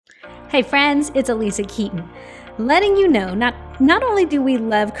Hey friends, it's Elisa Keaton, letting you know not only do we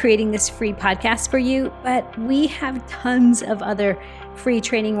love creating this free podcast for you, but we have tons of other free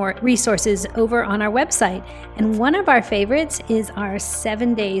training resources over on our website. And one of our favorites is our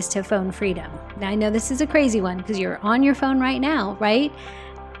 7 days to phone freedom. Now, I know this is a crazy one because you're on your phone right now, right?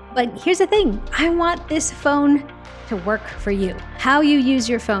 But here's the thing. I want this phone to work for you. How you use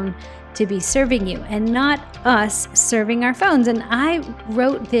your phone to be serving you and not us serving our phones. And I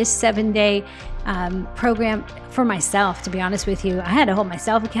wrote this 7-day program for myself, to be honest with you. I had to hold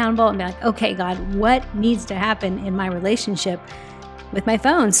myself accountable and be like, okay, God, what needs to happen in my relationship with my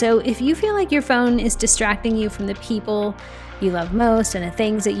phone? So if you feel like your phone is distracting you from the people you love most and the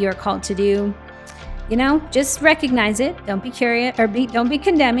things that you're called to do, just recognize it. Don't be curious or don't be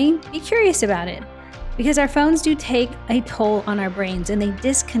condemning. Be curious about it. Because our phones do take a toll on our brains and they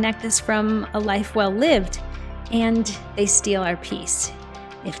disconnect us from a life well lived and they steal our peace.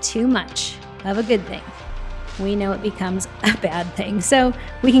 If too much of a good thing, we know it becomes a bad thing. So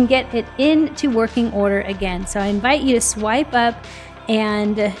we can get it into working order again. So I invite you to swipe up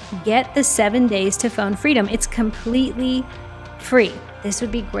and get the 7 days to phone freedom. It's completely free. This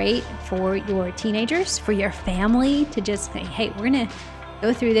would be great for your teenagers, for your family to just say, hey, we're going to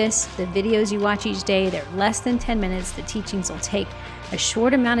go through this. The videos you watch each day, they're less than 10 minutes. The teachings will take a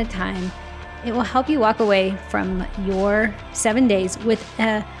short amount of time. It will help you walk away from your 7 days with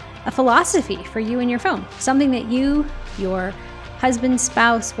a philosophy for you and your phone. Something that you, your husband,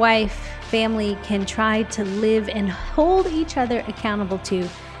 spouse, wife, family can try to live and hold each other accountable to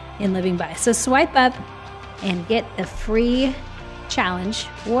in living by. So swipe up and get the free challenge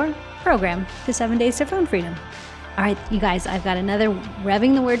or program to 7 days to phone freedom. All right, you guys, I've got another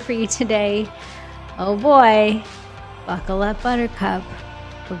Revving the Word for you today. Oh boy, buckle up, Buttercup.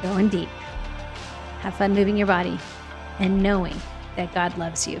 We're going deep. Have fun moving your body and knowing that God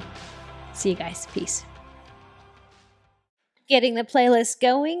loves you. See you guys. Peace. Getting the playlist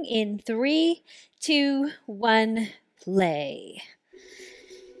going in 3, 2, 1, play.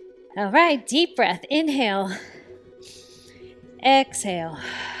 All right, deep breath. Inhale. Exhale.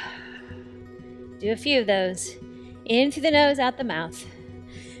 Do a few of those. In through the nose, out the mouth.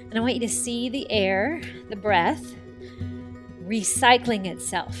 And I want you to see the air, the breath, recycling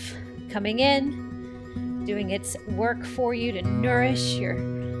itself. Coming in, doing its work for you to nourish your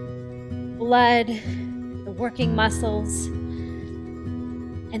blood, the working muscles.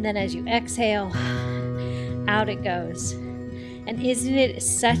 And then as you exhale, out it goes. And isn't it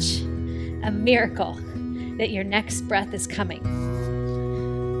such a miracle that your next breath is coming?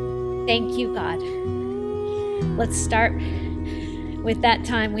 Thank you, God. Let's start with that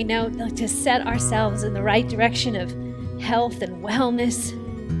time we know to set ourselves in the right direction of health and wellness,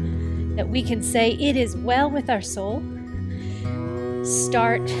 that we can say it is well with our soul.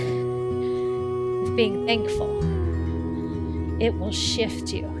 Start with being thankful. It will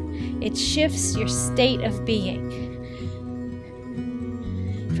shift you. It shifts your state of being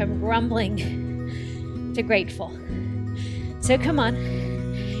from grumbling to grateful. So come on,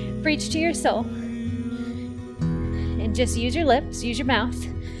 preach to your soul. And just use your lips, use your mouth.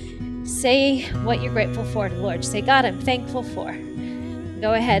 Say what you're grateful for to the Lord. Say, God, I'm thankful for.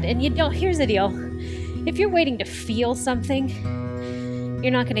 Go ahead. And here's the deal. If you're waiting to feel something,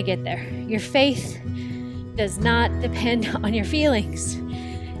 you're not going to get there. Your faith does not depend on your feelings.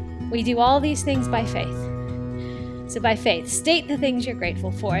 We do all these things by faith. So by faith, state the things you're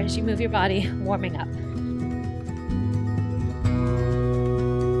grateful for as you move your body, warming up.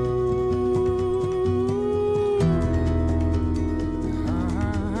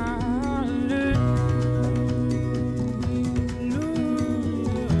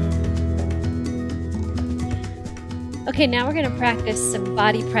 Okay, now we're going to practice some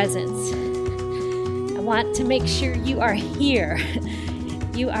body presence. I want to make sure you are here.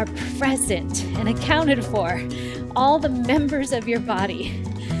 You are present and accounted for. All the members of your body,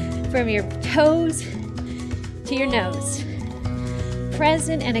 from your toes to your nose,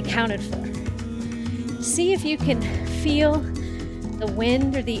 present and accounted for. See if you can feel the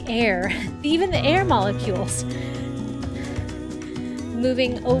wind or the air, even the air molecules,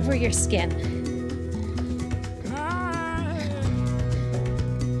 moving over your skin.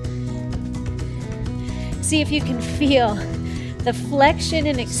 See if you can feel the flexion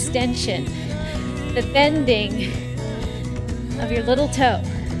and extension, the bending of your little toe,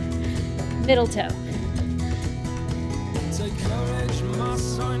 middle toe.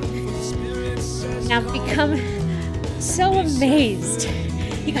 Now become so amazed.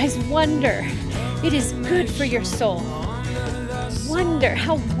 You guys wonder. It is good for your soul. Wonder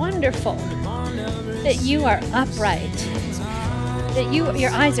how wonderful that you are upright. that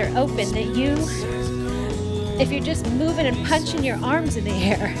your eyes are open, that if you're just moving and punching your arms in the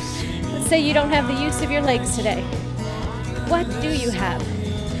air, let's say you don't have the use of your legs today, what do you have?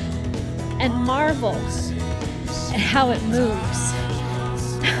 And marvel at how it moves,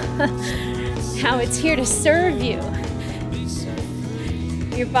 how it's here to serve you.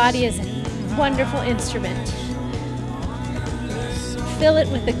 Your body is a wonderful instrument. Fill it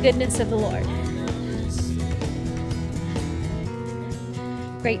with the goodness of the Lord.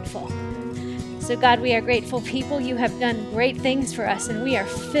 Grateful. So God, we are grateful people. You have done great things for us, and we are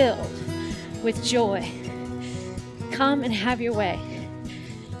filled with joy. Come and have your way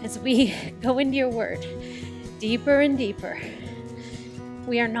as we go into your word deeper and deeper.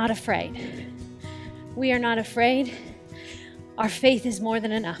 We are not afraid. We are not afraid. Our faith is more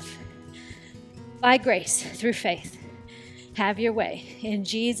than enough. By grace, through faith, have your way. In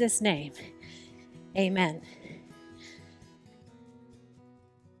Jesus' name, amen.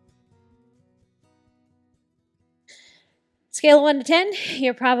 Scale of 1 to 10,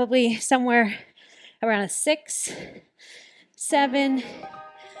 you're probably somewhere around a 6, 7,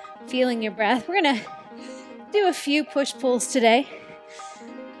 feeling your breath. We're going to do a few push-pulls today,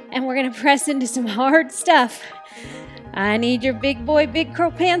 and we're going to press into some hard stuff. I need your big boy, big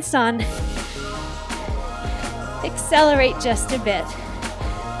girl pants on. Accelerate just a bit.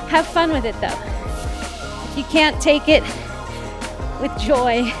 Have fun with it, though. If you can't take it with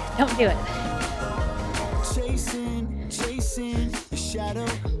joy, don't do it.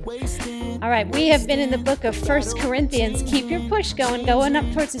 All right, we have been in the book of 1 Corinthians. Keep your push going up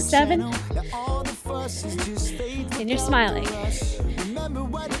towards a 7. And you're smiling.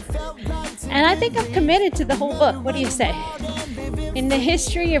 And I think I'm committed to the whole book. What do you say? In the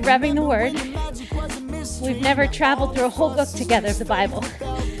history of Revving the Word, we've never traveled through a whole book together of the Bible.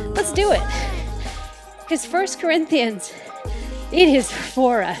 Let's do it. Because 1 Corinthians, it is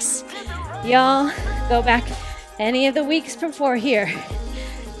for us. Y'all, go back any of the weeks before here.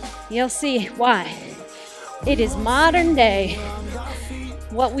 You'll see why. It is modern day,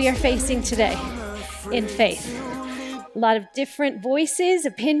 what we are facing today in faith. A lot of different voices,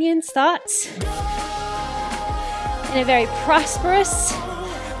 opinions, thoughts, in a very prosperous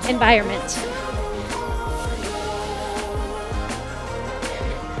environment.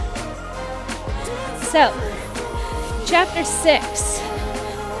 So, chapter 6,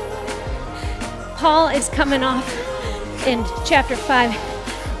 Paul is coming off in chapter 5,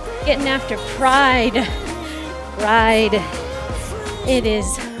 getting after pride. Pride. It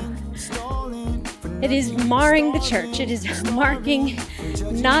is marring the church. It is marking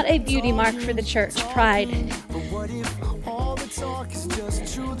not a beauty mark for the church, pride.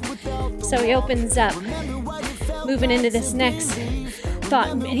 So he opens up, moving into this next thought,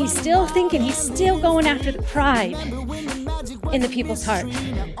 and he's still thinking, he's still going after the pride in the people's heart.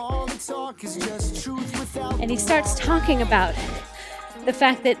 And he starts talking about the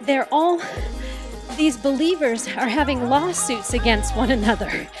fact that these believers are having lawsuits against one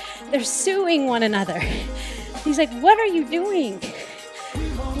another. They're suing one another. He's like, what are you doing?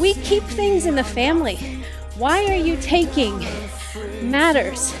 We keep things in the family. Why are you taking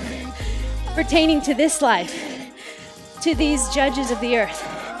matters pertaining to this life to these judges of the earth?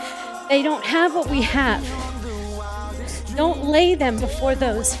 They don't have what we have. Don't lay them before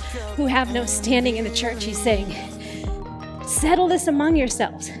those who have no standing in the church, he's saying. Settle this among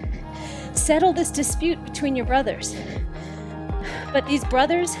yourselves. Settle this dispute between your brothers. But these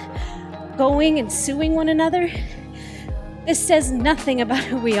brothers going and suing one another, this says nothing about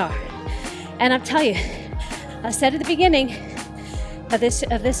who we are. And I'll tell you, I said at the beginning of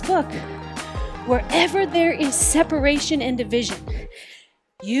this book, wherever there is separation and division,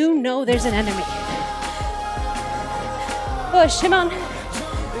 you know there's an enemy. Push, come on.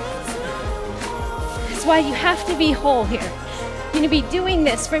 That's why you have to be whole here. You're going to be doing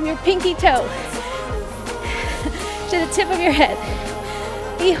this from your pinky toe to the tip of your head.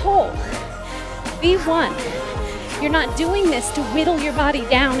 Be whole. Be one. You're not doing this to whittle your body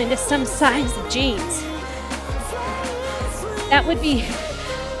down into some size of jeans. That would be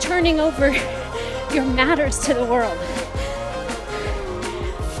turning over your matters to the world.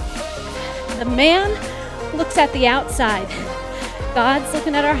 The man looks at the outside. God's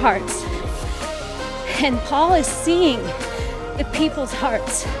looking at our hearts. And Paul is seeing the people's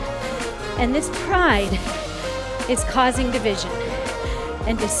hearts. And this pride is causing division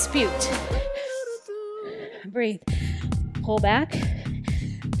and dispute. Breathe. Pull back.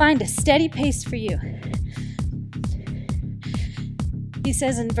 Find a steady pace for you. He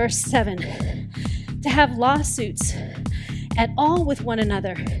says in verse 7, to have lawsuits at all with one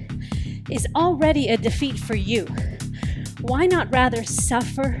another is already a defeat for you. Why not rather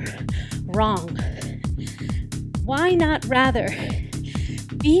suffer wrong? Why not rather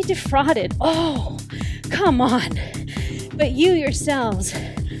be defrauded? Oh, come on. But you yourselves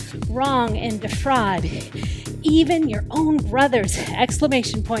wrong and defraud even your own brothers!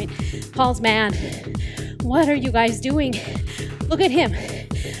 Exclamation point. Paul's mad. What are you guys doing? Look at him.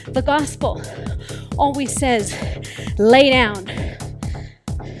 The gospel always says, lay down.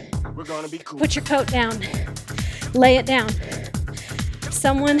 We're gonna be cool. Put your coat down. Lay it down. If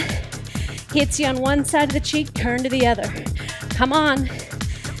someone hits you on one side of the cheek, turn to the other. Come on,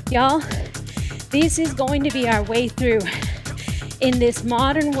 y'all. This is going to be our way through in this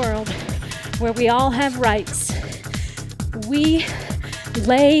modern world where we all have rights. We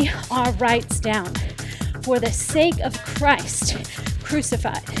lay our rights down for the sake of Christ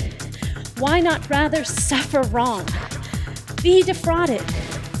crucified. Why not rather suffer wrong, be defrauded,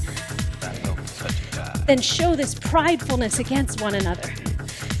 than show this pridefulness against one another?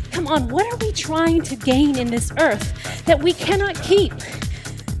 Come on, what are we trying to gain in this earth that we cannot keep?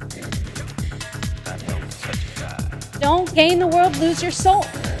 Don't gain the world, lose your soul.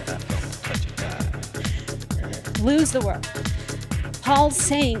 Lose the world. Paul's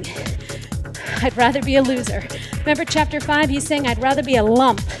saying, I'd rather be a loser. Remember chapter 5, he's saying, I'd rather be a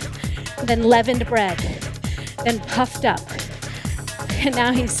lump than leavened bread, than puffed up. And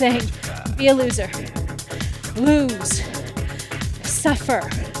now he's saying, be a loser. Lose. Suffer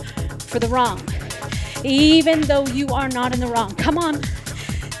for the wrong, even though you are not in the wrong. Come on.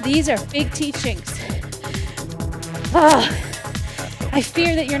 These are big teachings. I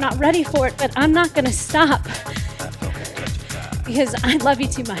fear that you're not ready for it, but I'm not going to stop because I love you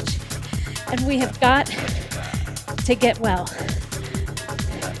too much. And we have got to get well.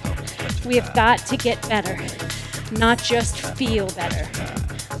 We have got to get better, not just feel better.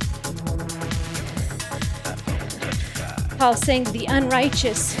 Paul's saying to the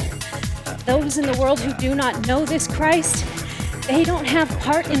unrighteous, those in the world who do not know this Christ, they don't have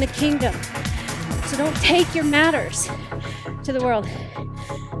part in the kingdom. So don't take your matters to the world.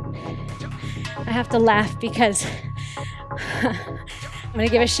 I have to laugh because I'm going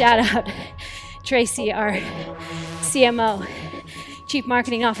to give a shout out. Tracy, our CMO, Chief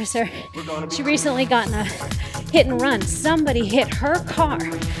Marketing Officer, she recently got in a hit and run. Somebody hit her car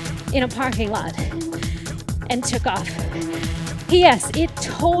in a parking lot and took off. P.S. It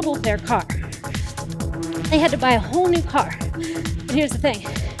totaled their car. They had to buy a whole new car. But here's the thing.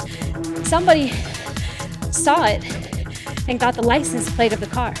 Somebody saw it and got the license plate of the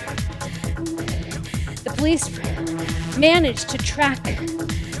car. The police managed to track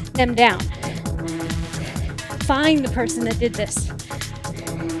them down, find the person that did this.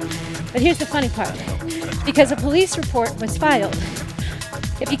 But here's the funny part. Because a police report was filed,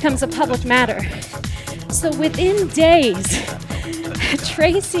 it becomes a public matter. So within days,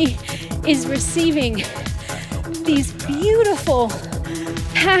 Tracy is receiving these beautiful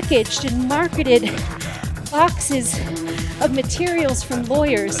packaged and marketed boxes of materials from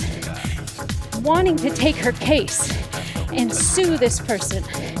lawyers wanting to take her case and sue this person,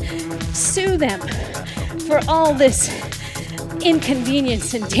 sue them for all this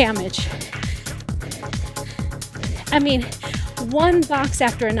inconvenience and damage. I mean, one box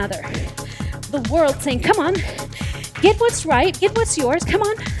after another. The world saying, come on, get what's right, get what's yours, come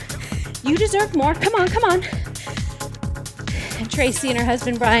on. You deserve more, come on, come on. And Tracy and her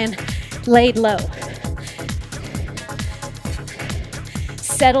husband, Brian, laid low.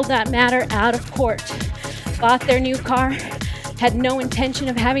 Settled that matter out of court. Bought their new car. Had no intention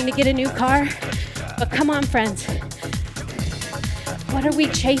of having to get a new car. But come on, friends. What are we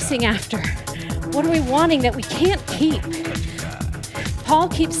chasing after? What are we wanting that we can't keep? Paul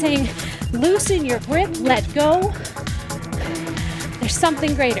keeps saying, loosen your grip, let go. There's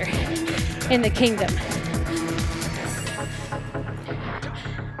something greater in the kingdom.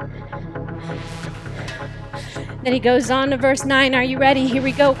 Then he goes on to verse 9. Are you ready? Here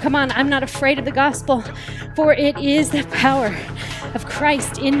we go. Come on. I'm not afraid of the gospel, for it is the power of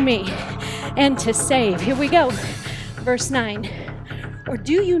Christ in me and to save. Here we go. Verse 9. Or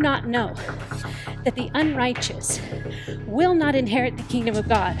do you not know that the unrighteous will not inherit the kingdom of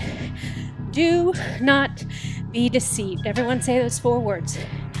God? Do not be deceived. Everyone say those 4 words.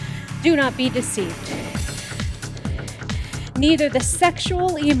 Do not be deceived. Neither the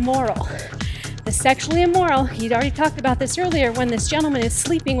sexually immoral. The sexually immoral, he'd already talked about this earlier when this gentleman is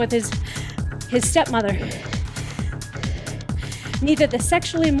sleeping with his stepmother. Neither the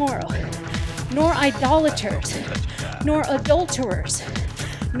sexually immoral, nor idolaters, nor adulterers,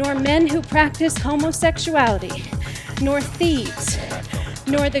 nor men who practice homosexuality, nor thieves,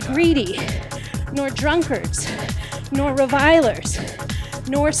 nor the greedy, nor drunkards, nor revilers,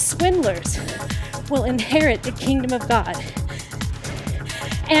 nor swindlers will inherit the kingdom of God.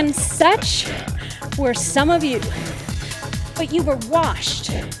 And such were some of you. But you were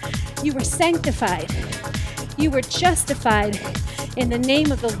washed, you were sanctified, you were justified in the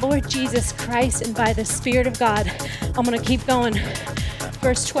name of the Lord Jesus Christ and by the Spirit of God. I'm going to keep going.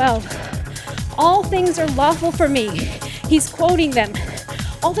 Verse 12. All things are lawful for me. He's quoting them.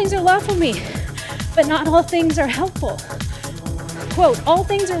 All things are lawful for me, but not all things are helpful. Quote, all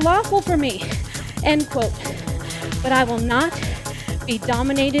things are lawful for me, end quote, but I will not be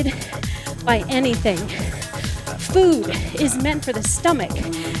dominated by anything. Food is meant for the stomach,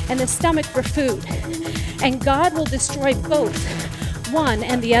 and the stomach for food. And God will destroy both, one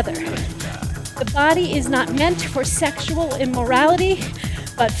and the other. The body is not meant for sexual immorality,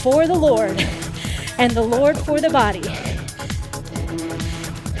 but for the Lord, and the Lord for the body.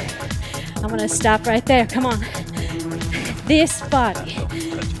 I'm going to stop right there. Come on. This body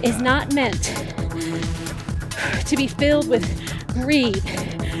is not meant to be filled with greed,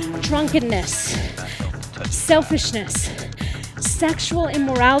 drunkenness, selfishness, sexual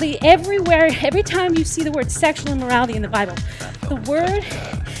immorality. Everywhere, every time you see the word sexual immorality in the Bible, the word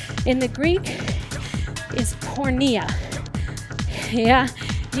in the Greek is porneia. Yeah,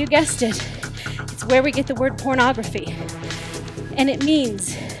 you guessed it. It's where we get the word pornography. And it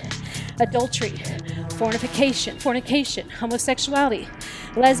means adultery, fornication, homosexuality,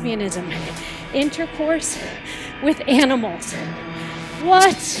 lesbianism, intercourse with animals.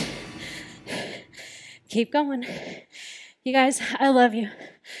 What? Keep going. You guys, I love you.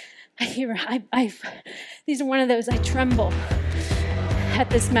 These are one of those, I tremble at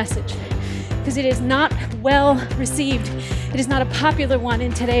this message because it is not well received. It is not a popular one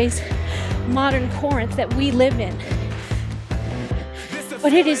in today's modern Corinth that we live in.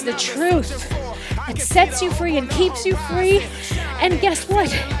 But it is the truth. It sets you free and keeps you free. And guess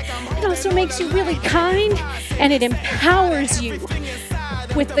what? It also makes you really kind, and it empowers you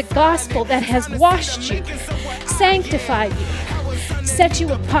with the gospel that has washed you, sanctified you, set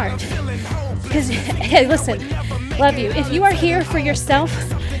you apart. Because, hey, listen, love you. If you are here for yourself,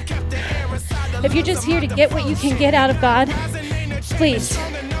 if you're just here to get what you can get out of God, please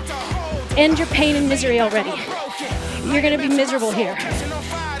end your pain and misery already. You're going to be miserable here.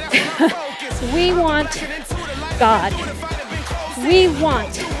 We want God. We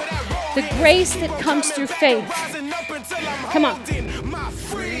want the grace that comes through faith. Come on.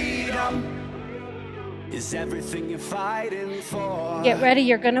 Is everything you're fighting for. Get ready,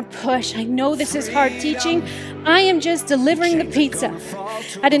 you're gonna push. I know this is hard teaching. I am just delivering the pizza.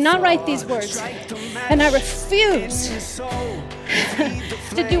 I did not write these words, and I refuse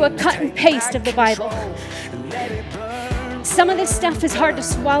to do a cut and paste of the Bible. Some of this stuff is hard to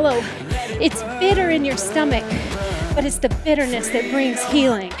swallow. It's bitter in your stomach, but it's the bitterness that brings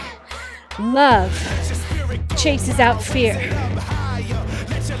healing. Love chases out fear.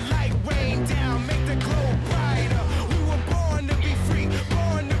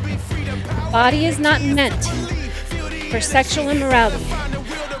 The body is not meant for sexual immorality.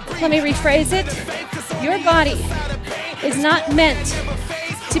 Let me rephrase it. Your body is not meant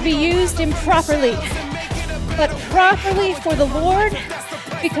to be used improperly, but properly for the Lord,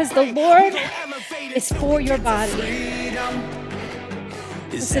 because the Lord is for your body.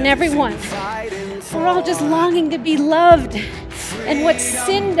 Listen, everyone, we're all just longing to be loved. And what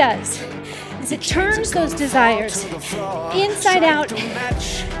sin does is it turns those desires inside out.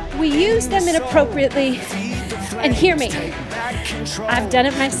 We use them inappropriately. And hear me, I've done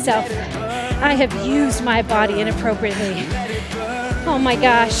it myself. I have used my body inappropriately. Oh my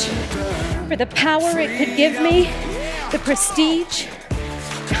gosh, for the power it could give me, the prestige,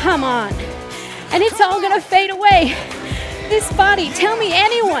 come on. And it's all gonna fade away. This body, tell me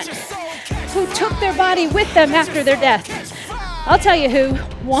anyone who took their body with them after their death. I'll tell you who.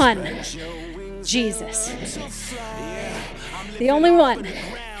 One, Jesus. The only one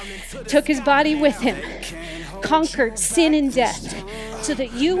took his body with him, conquered sin and death, so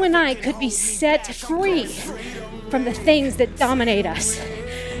that you and I could be set free from the things that dominate us.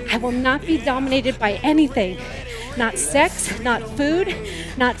 I will not be dominated by anything. Not sex, not food,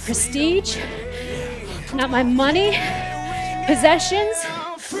 not prestige, not my money, possessions.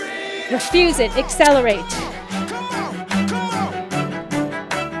 Refuse it. Accelerate.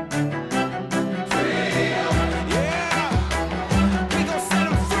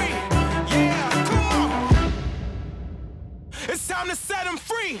 It's time to set them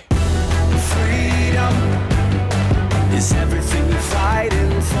free. Freedom is everything you're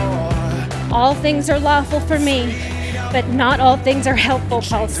fighting for. All things are lawful for me, But not all things are helpful,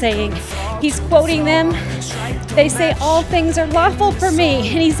 Paul's saying. He's quoting them. They say, all things are lawful for me.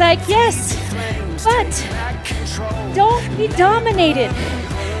 And he's like, yes, but don't be dominated.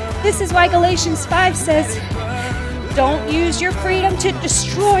 This is why Galatians 5 says, don't use your freedom to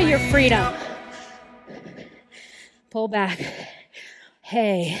destroy your freedom. Pull back.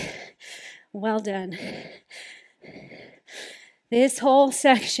 Hey, well done. This whole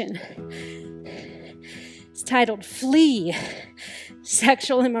section is titled Flee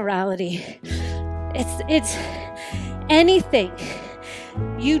Sexual Immorality. It's anything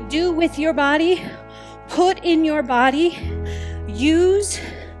you do with your body, put in your body, use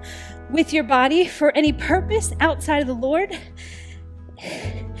with your body for any purpose outside of the Lord.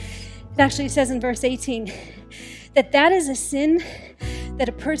 It actually says in verse 18 that is a sin that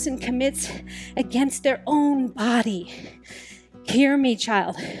a person commits against their own body. Hear me,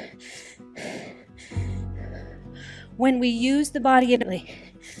 child. When we use the body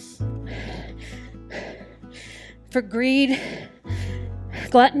for greed,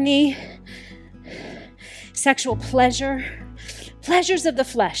 gluttony, sexual pleasures of the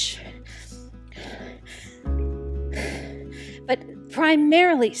flesh, but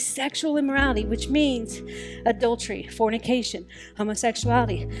primarily sexual immorality, which means adultery, fornication,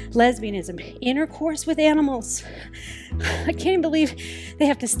 homosexuality, lesbianism, intercourse with animals. I can't believe they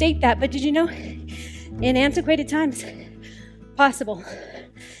have to state that, but did you know, in antiquated times, possible.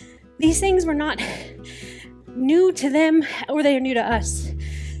 These things were not new to them, or they are new to us.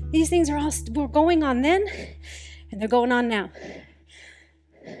 These things were going on then, and they're going on now.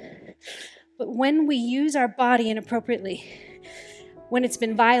 But when we use our body inappropriately, when it's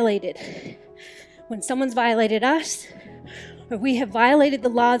been violated, when someone's violated us, or we have violated the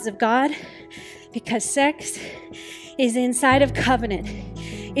laws of God, because sex is inside of covenant.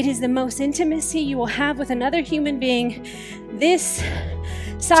 It is the most intimacy you will have with another human being this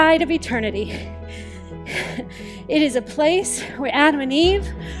side of eternity. It is a place where Adam and Eve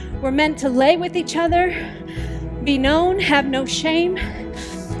were meant to lay with each other, be known, have no shame,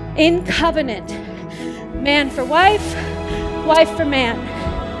 in covenant. Man for wife, wife for man.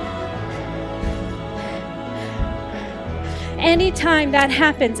 Anytime that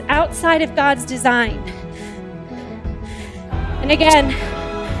happens outside of God's design, and again,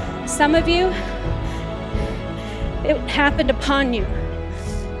 some of you, it happened upon you.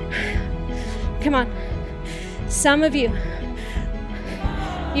 Come on. Some of you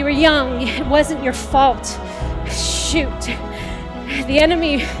were young. It wasn't your fault. Shoot. The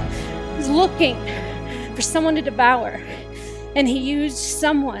enemy was looking for someone to devour, and he used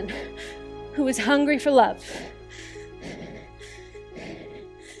someone who was hungry for love.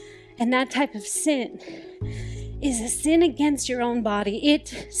 And that type of sin is a sin against your own body.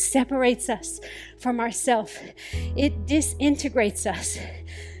 It separates us from ourselves. It disintegrates us.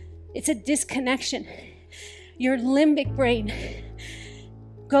 It's a disconnection. Your limbic brain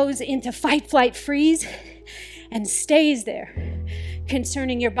goes into fight, flight, freeze, and stays there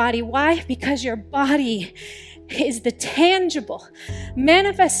concerning your body. Why? Because your body is the tangible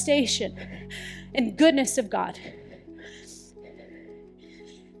manifestation and goodness of God.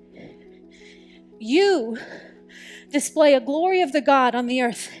 You display a glory of the God on the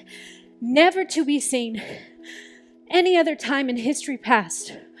earth, never to be seen any other time in history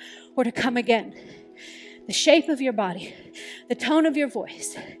past or to come again. The shape of your body, the tone of your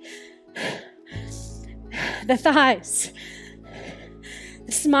voice, the thighs,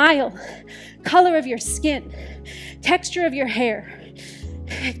 the smile, color of your skin, texture of your hair.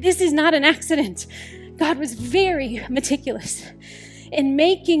 This is not an accident. God was very meticulous in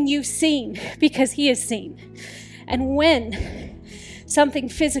making you seen because He is seen. And when something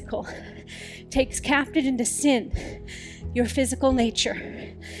physical takes captive into sin, your physical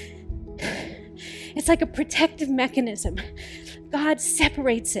nature, it's like a protective mechanism. God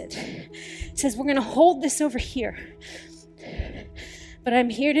separates it. Says, we're going to hold this over here. But I'm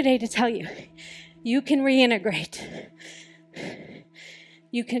here today to tell you, you can reintegrate.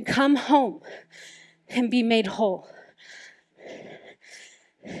 You can come home and be made whole.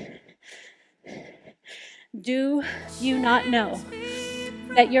 Do you not know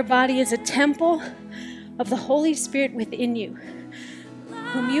that your body is a temple of the Holy Spirit within you,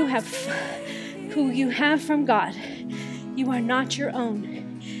 who you have from God? You are not your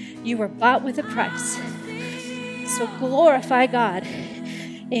own. You were bought with a price. So glorify God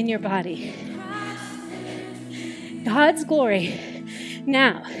in your body. God's glory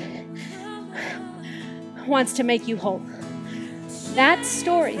now wants to make you whole. That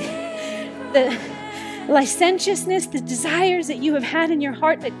story, the licentiousness, the desires that you have had in your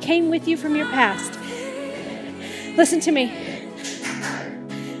heart that came with you from your past, Listen to me.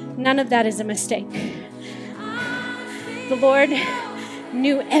 None of that is a mistake. The Lord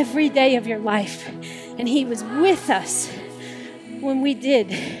knew every day of your life, and He was with us when we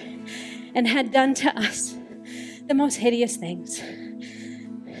did and had done to us the most hideous things.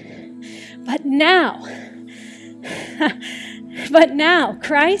 But now,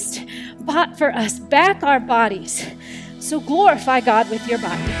 Christ bought for us back our bodies. So glorify God with your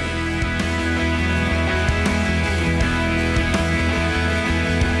body.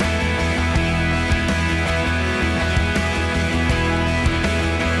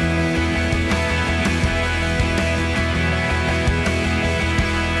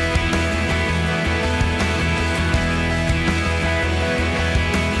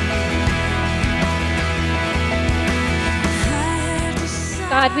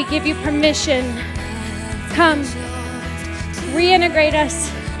 God, we give you permission. Come, reintegrate us.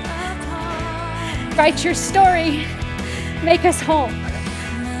 Write your story. Make us whole.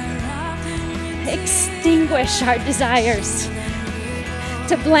 Extinguish our desires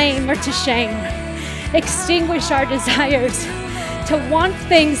to blame or to shame. Extinguish our desires to want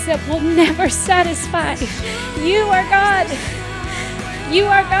things that will never satisfy. You are God. You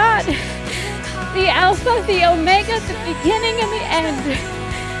are God. The Alpha, the Omega, the beginning and the end.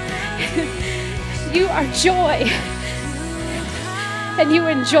 You are joy, and you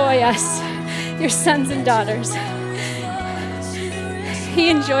enjoy us, your sons and daughters. He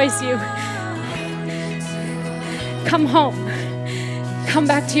enjoys you. Come home. Come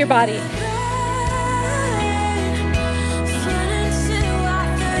back to your body.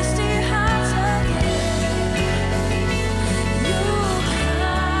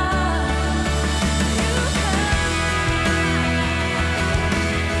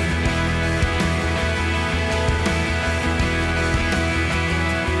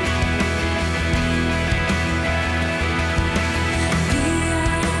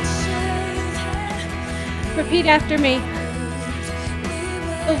 Repeat after me.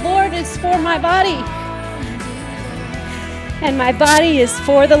 The Lord is for my body, and my body is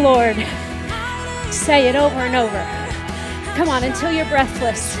for the Lord. Say it over and over. Come on, until you're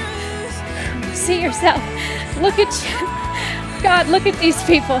breathless. See yourself. Look at you. God, look at these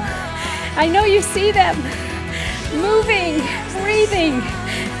people. I know you see them moving, breathing,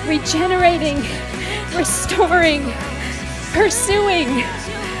 regenerating, restoring, pursuing,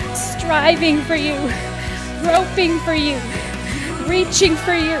 striving for you, groping for you, reaching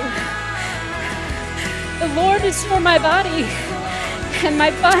for you. The Lord is for my body, and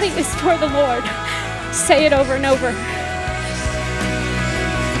my body is for the Lord. Say it over and over.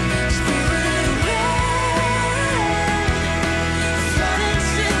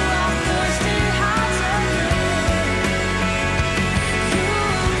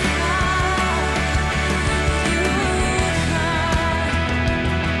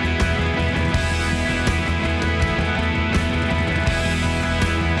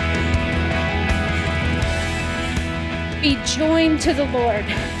 Be joined to the Lord.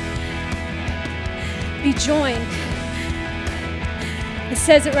 Be joined. It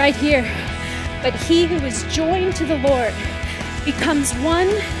says it right here. But he who is joined to the Lord becomes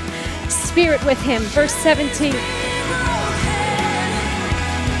one spirit with him. Verse 17.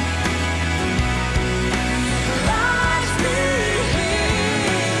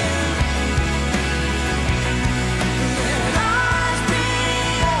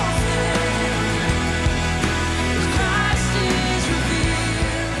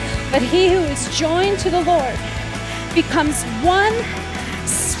 But he who is joined to the Lord becomes one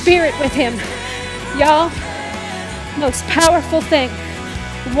spirit with him. Y'all, most powerful thing,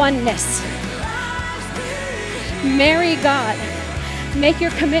 oneness. Marry God. Make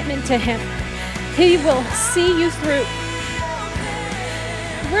your commitment to him. He will see you through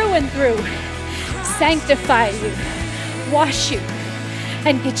and through, sanctify you, wash you,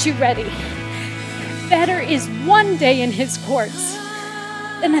 and get you ready. Better is one day in his courts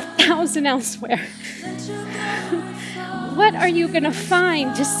than 1,000 elsewhere. What are you going to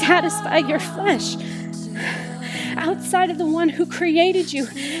find to satisfy your flesh outside of the one who created you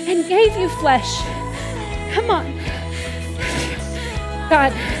and gave you flesh? Come on.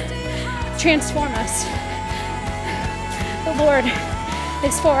 God, transform us. The Lord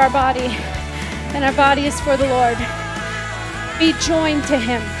is for our body, and our body is for the Lord. Be joined to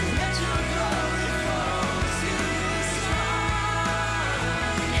him.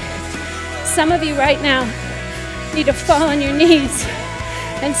 Some of you right now need to fall on your knees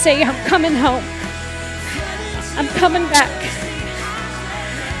and say, I'm coming home. I'm coming back.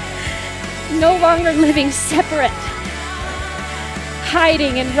 No longer living separate,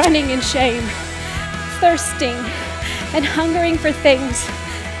 hiding and running in shame, thirsting, and hungering for things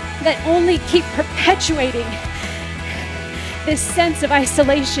that only keep perpetuating this sense of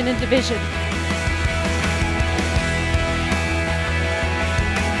isolation and division.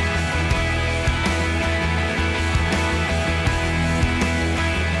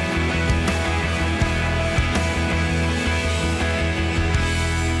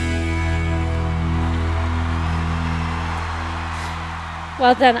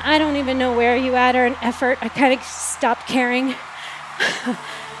 Well done. I don't even know where you at or an effort. I kind of stopped caring.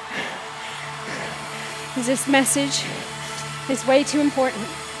 This message is way too important.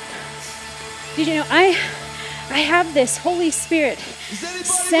 Did you know I have this Holy Spirit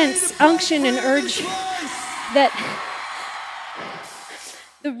sense, unction, and urge that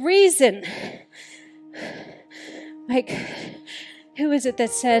the reason, like, who is it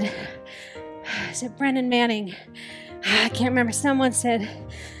that said, is it Brennan Manning? I can't remember. Someone said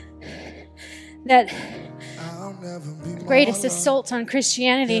that the greatest assault on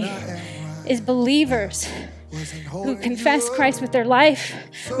Christianity is believers who confess Christ with their life,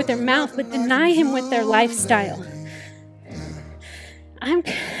 with their mouth, but deny him with their lifestyle. I'm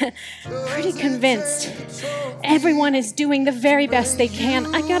pretty convinced everyone is doing the very best they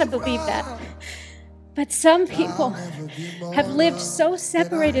can. I gotta believe that. But some people have lived so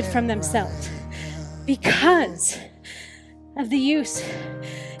separated from themselves because of the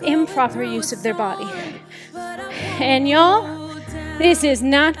improper use of their body. And y'all, this is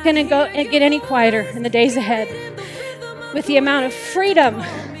not going to get any quieter in the days ahead. With the amount of freedom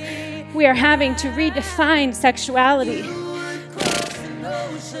we are having to redefine sexuality,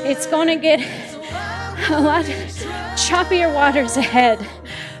 it's going to get a lot choppier waters ahead.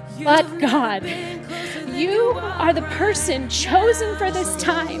 But God, you are the person chosen for this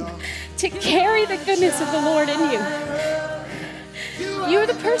time to carry the goodness of the Lord in you. You're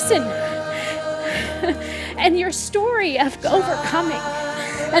the person. And your story of overcoming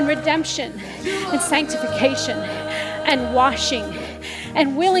and redemption and sanctification and washing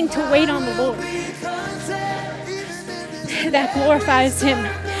and willing to wait on the Lord, that glorifies him.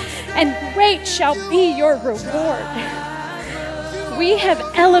 And great shall be your reward. We have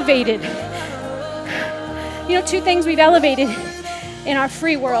elevated, two things we've elevated in our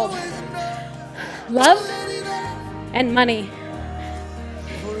free world: love and money.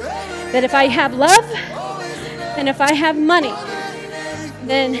 That if I have love and if I have money,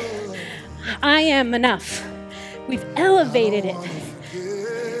 then I am enough. We've elevated it.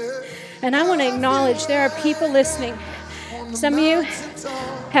 And I want to acknowledge there are people listening. Some of you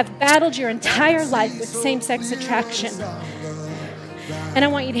have battled your entire life with same-sex attraction. And I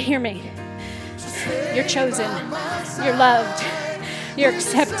want you to hear me. You're chosen. You're loved. You're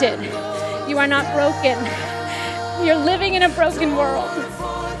accepted. You are not broken. You're living in a broken world.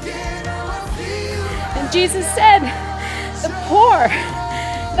 And Jesus said, the poor,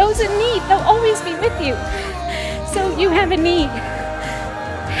 those in need, they'll always be with you. So you have a need.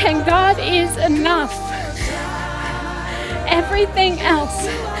 And God is enough. Everything else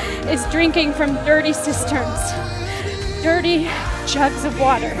is drinking from dirty cisterns, dirty jugs of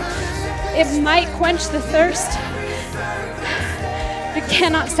water. It might quench the thirst, but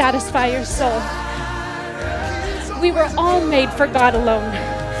cannot satisfy your soul. We were all made for God alone.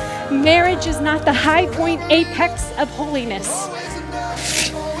 Marriage is not the high point apex of holiness.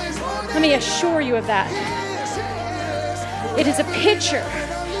 Let me assure you of that. It is a picture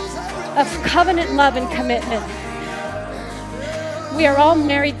of covenant love and commitment. We are all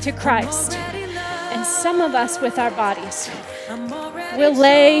married to Christ, and some of us with our bodies will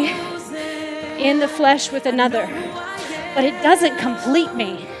lay in the flesh with another, but it doesn't complete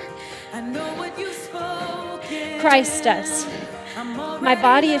me. Christ does. My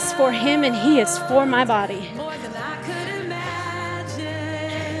body is for him and he is for my body.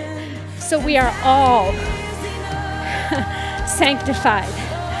 So we are all sanctified.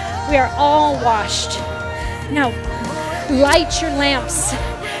 We are all washed. Now, light your lamps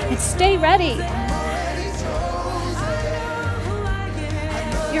and stay ready.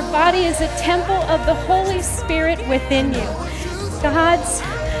 Your body is a temple of the Holy Spirit within you. God's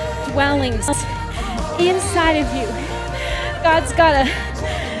dwellings inside of you. God's got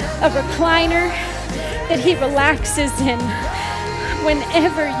a recliner that he relaxes in.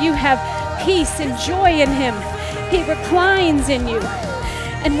 Whenever you have peace and joy in him, he reclines in you.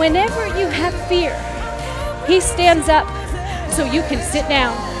 And whenever you have fear, he stands up so you can sit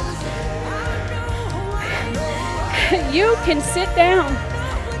down. You can sit down.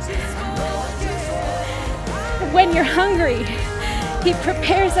 When you're hungry, he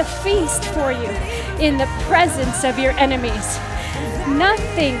prepares a feast for you in the presence of your enemies.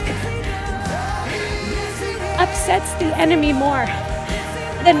 Nothing upsets the enemy more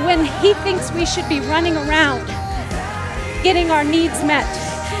than when he thinks we should be running around, getting our needs met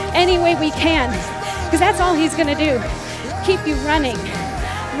any way we can, because that's all he's going to do. Keep you running.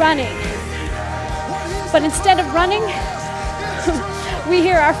 But instead of running, we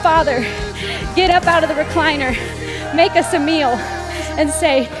hear our Father get up out of the recliner, make us a meal, and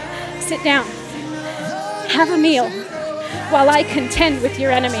say, sit down, have a meal while I contend with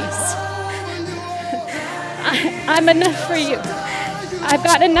your enemies. I'm enough for you. I've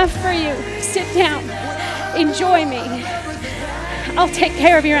got enough for you. Sit down, enjoy me. I'll take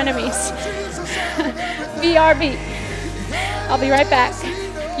care of your enemies. BRB. I'll be right back.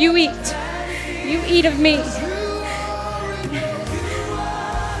 You eat of me.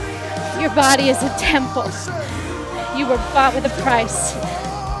 Your body is a temple. You were bought with a price.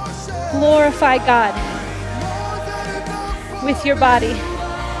 Glorify God with your body.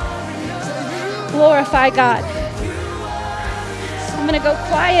 Glorify God. I'm going to go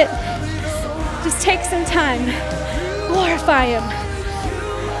quiet. Just take some time. Glorify Him.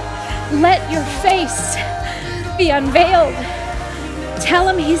 Let your face be unveiled. Tell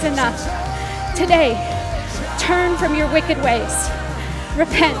Him He's enough. Today, turn from your wicked ways.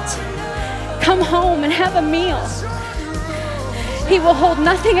 Repent. Come home and have a meal. He will hold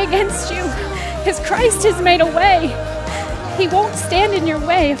nothing against you because Christ has made a way. He won't stand in your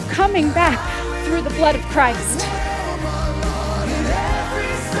way of coming back through the blood of Christ.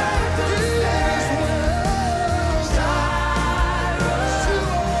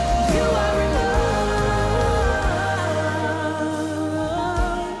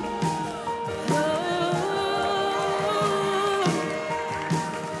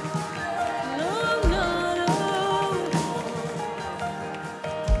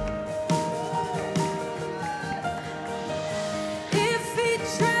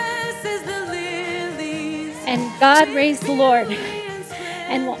 And God raised the Lord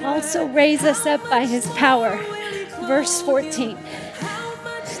and will also raise us up by His power. Verse 14.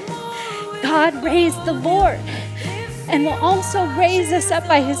 God raised the Lord and will also raise us up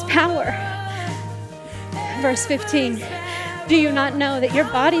by His power. Verse 15. Do you not know that your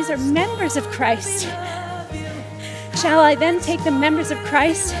bodies are members of Christ? Shall I then take the members of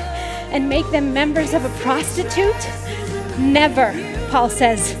Christ and make them members of a prostitute? Never, Paul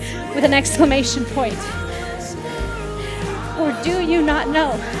says with an exclamation point. Or do you not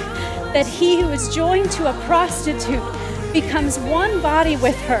know that he who is joined to a prostitute becomes one body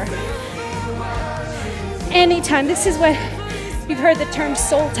with her? Anytime, this is what you've heard the term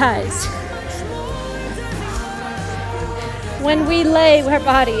soul ties. When we lay our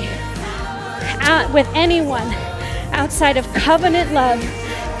body out with anyone outside of covenant love,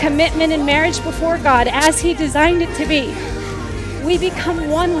 commitment, and marriage before God as He designed it to be, we become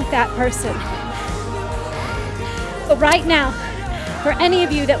one with that person. But right now, for any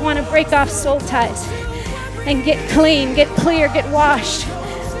of you that want to break off soul ties and get clean, get clear, get washed,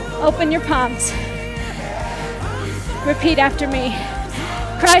 open your palms. Repeat after me.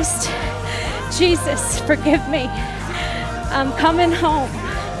 Christ, Jesus, forgive me. I'm coming home.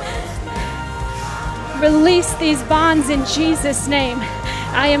 Release these bonds in Jesus' name.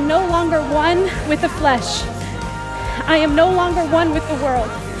 I am no longer one with the flesh. I am no longer one with the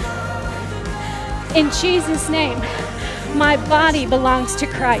world. In Jesus' name, my body belongs to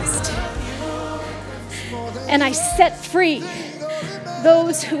Christ. And I set free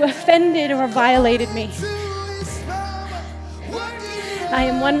those who offended or violated me. I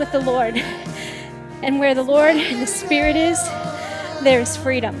am one with the Lord. And where the Lord and the Spirit is, there is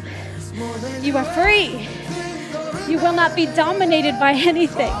freedom. You are free. You will not be dominated by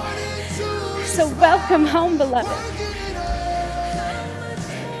anything. So welcome home, beloved.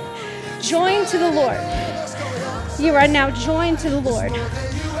 Joined to the Lord. You are now joined to the Lord.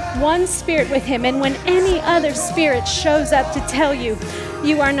 One spirit with Him. And when any other spirit shows up to tell you,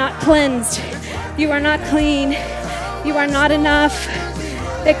 you are not cleansed, you are not clean, you are not enough,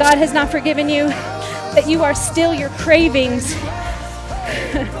 that God has not forgiven you, that you are still your cravings,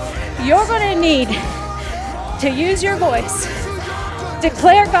 you're going to need to use your voice,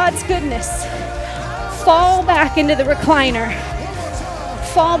 declare God's goodness, fall back into the recliner,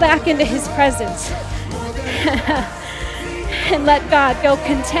 fall back into His presence, and let God go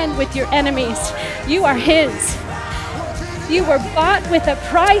contend with your enemies. You are His. You were bought with a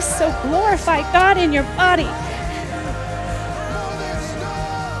price, so glorify God in your body.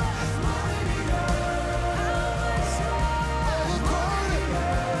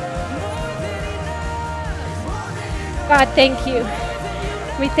 God, thank you.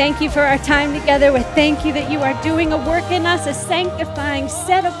 We thank you for our time together. We thank you that you are doing a work in us, a sanctifying,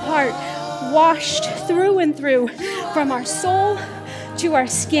 set apart washed through and through, from our soul to our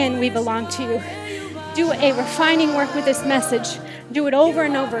skin. We belong to you. Do a refining work with this message. Do it over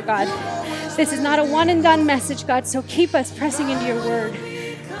and over, God. This is not a one and done message, God, so keep us pressing into your word.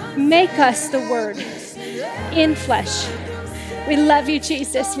 Make us the word in flesh. We love you,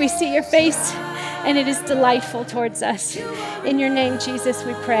 Jesus. We see your face, and it is delightful towards us. In your name, Jesus,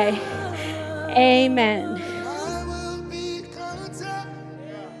 we pray. Amen.